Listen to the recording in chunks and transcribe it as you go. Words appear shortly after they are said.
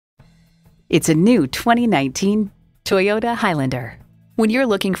It's a new 2019 Toyota Highlander. When you're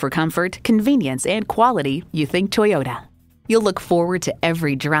looking for comfort, convenience, and quality, you think Toyota. You'll look forward to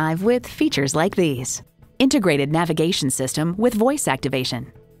every drive with features like these: integrated navigation system with voice activation,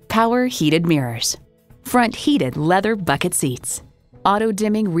 power heated mirrors, front heated leather bucket seats,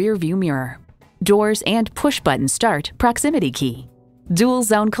 auto-dimming rear view mirror, doors and push-button start proximity key, dual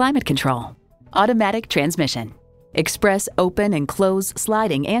zone climate control, automatic transmission, express open and close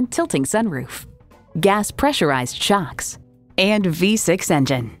sliding and tilting sunroof, gas pressurized shocks, and V6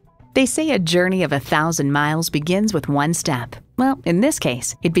 engine. They say a journey of 1,000 miles begins with one step. Well, in this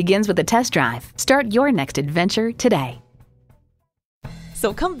case, it begins with a test drive. Start your next adventure today.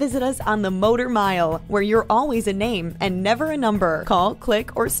 So come visit us on the Motor Mile, where you're always a name and never a number. Call,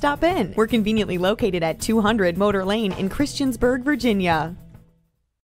 click, or stop in. We're conveniently located at 200 Motor Lane in Christiansburg, Virginia.